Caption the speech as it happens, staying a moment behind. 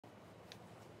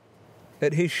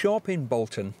At his shop in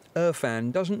Bolton,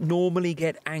 Irfan doesn't normally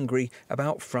get angry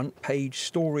about front-page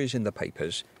stories in the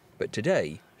papers, but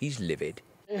today he's livid.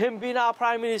 Him being our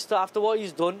Prime Minister, after what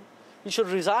he's done, he should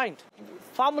resign.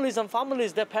 Families and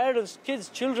families, their parents, kids,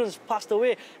 children's passed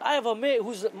away. I have a mate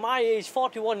who's my age,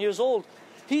 41 years old.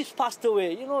 He's passed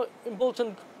away, you know, in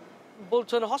Bolton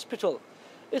Hospital.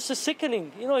 It's a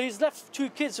sickening. You know, he's left two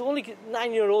kids, only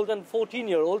 9-year-old and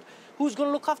 14-year-old. Who's going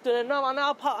to look after them now? And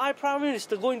our Prime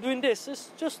Minister doing this.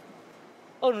 It's just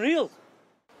unreal.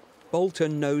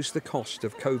 Bolton knows the cost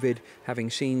of COVID,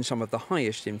 having seen some of the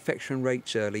highest infection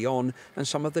rates early on and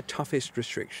some of the toughest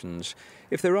restrictions.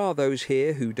 If there are those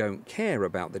here who don't care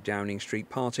about the Downing Street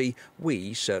party,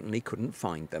 we certainly couldn't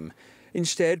find them.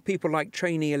 Instead, people like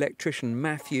trainee electrician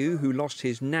Matthew, who lost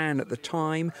his nan at the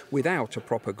time without a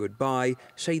proper goodbye,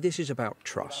 say this is about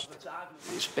trust.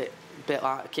 It's a bit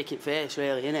like a kick in the face,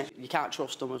 really, isn't it? You can't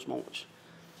trust them as much,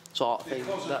 sort of thing.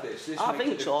 I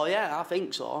think so, yeah, I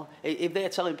think so. If they're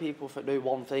telling people to do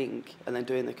one thing and then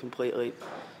doing the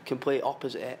complete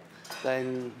opposite,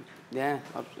 then, yeah,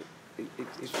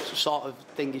 it's the sort of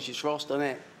thing is you trust, isn't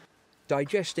it?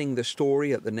 Digesting the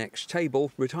story at the next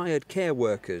table, retired care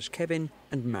workers Kevin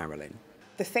and Marilyn.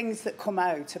 The things that come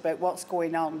out about what's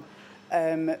going on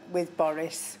with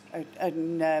Boris,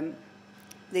 and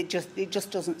it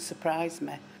just doesn't surprise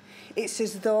me. It's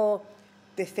as though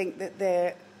they think that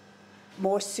they're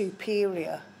more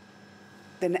superior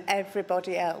than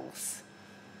everybody else,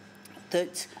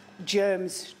 that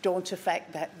germs don't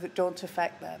affect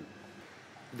them.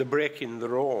 They're breaking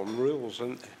their own rules,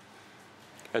 aren't they?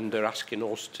 And they're asking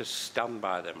us to stand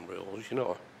by them rules, you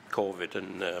know, COVID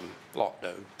and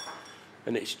lockdown.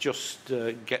 And it's just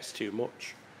gets too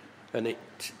much. And it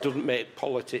doesn't make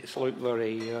politics look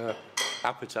very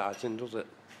appetising, does it?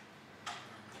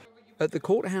 At the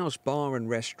Courthouse Bar and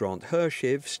Restaurant,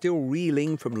 Hershiv, still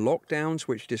reeling from lockdowns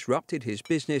which disrupted his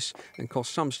business and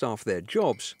cost some staff their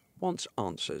jobs, wants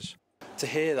answers. To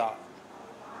hear that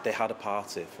they had a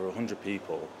party for 100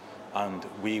 people and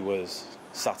we was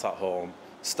sat at home,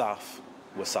 staff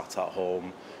were sat at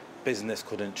home, business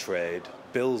couldn't trade,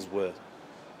 bills were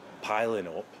piling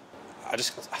up. I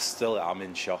still am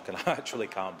in shock and I actually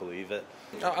can't believe it.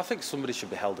 I think somebody should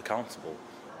be held accountable.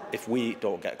 If we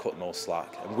don't get cut no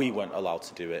slack and we weren't allowed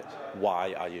to do it,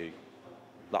 why are you?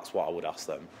 That's what I would ask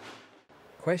them.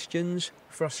 Questions,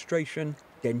 frustration,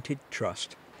 dented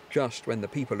trust. Just when the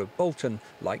people of Bolton,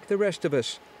 like the rest of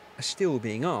us, are still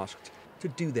being asked to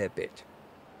do their bit.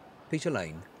 Peter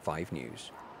Lane, 5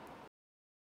 News.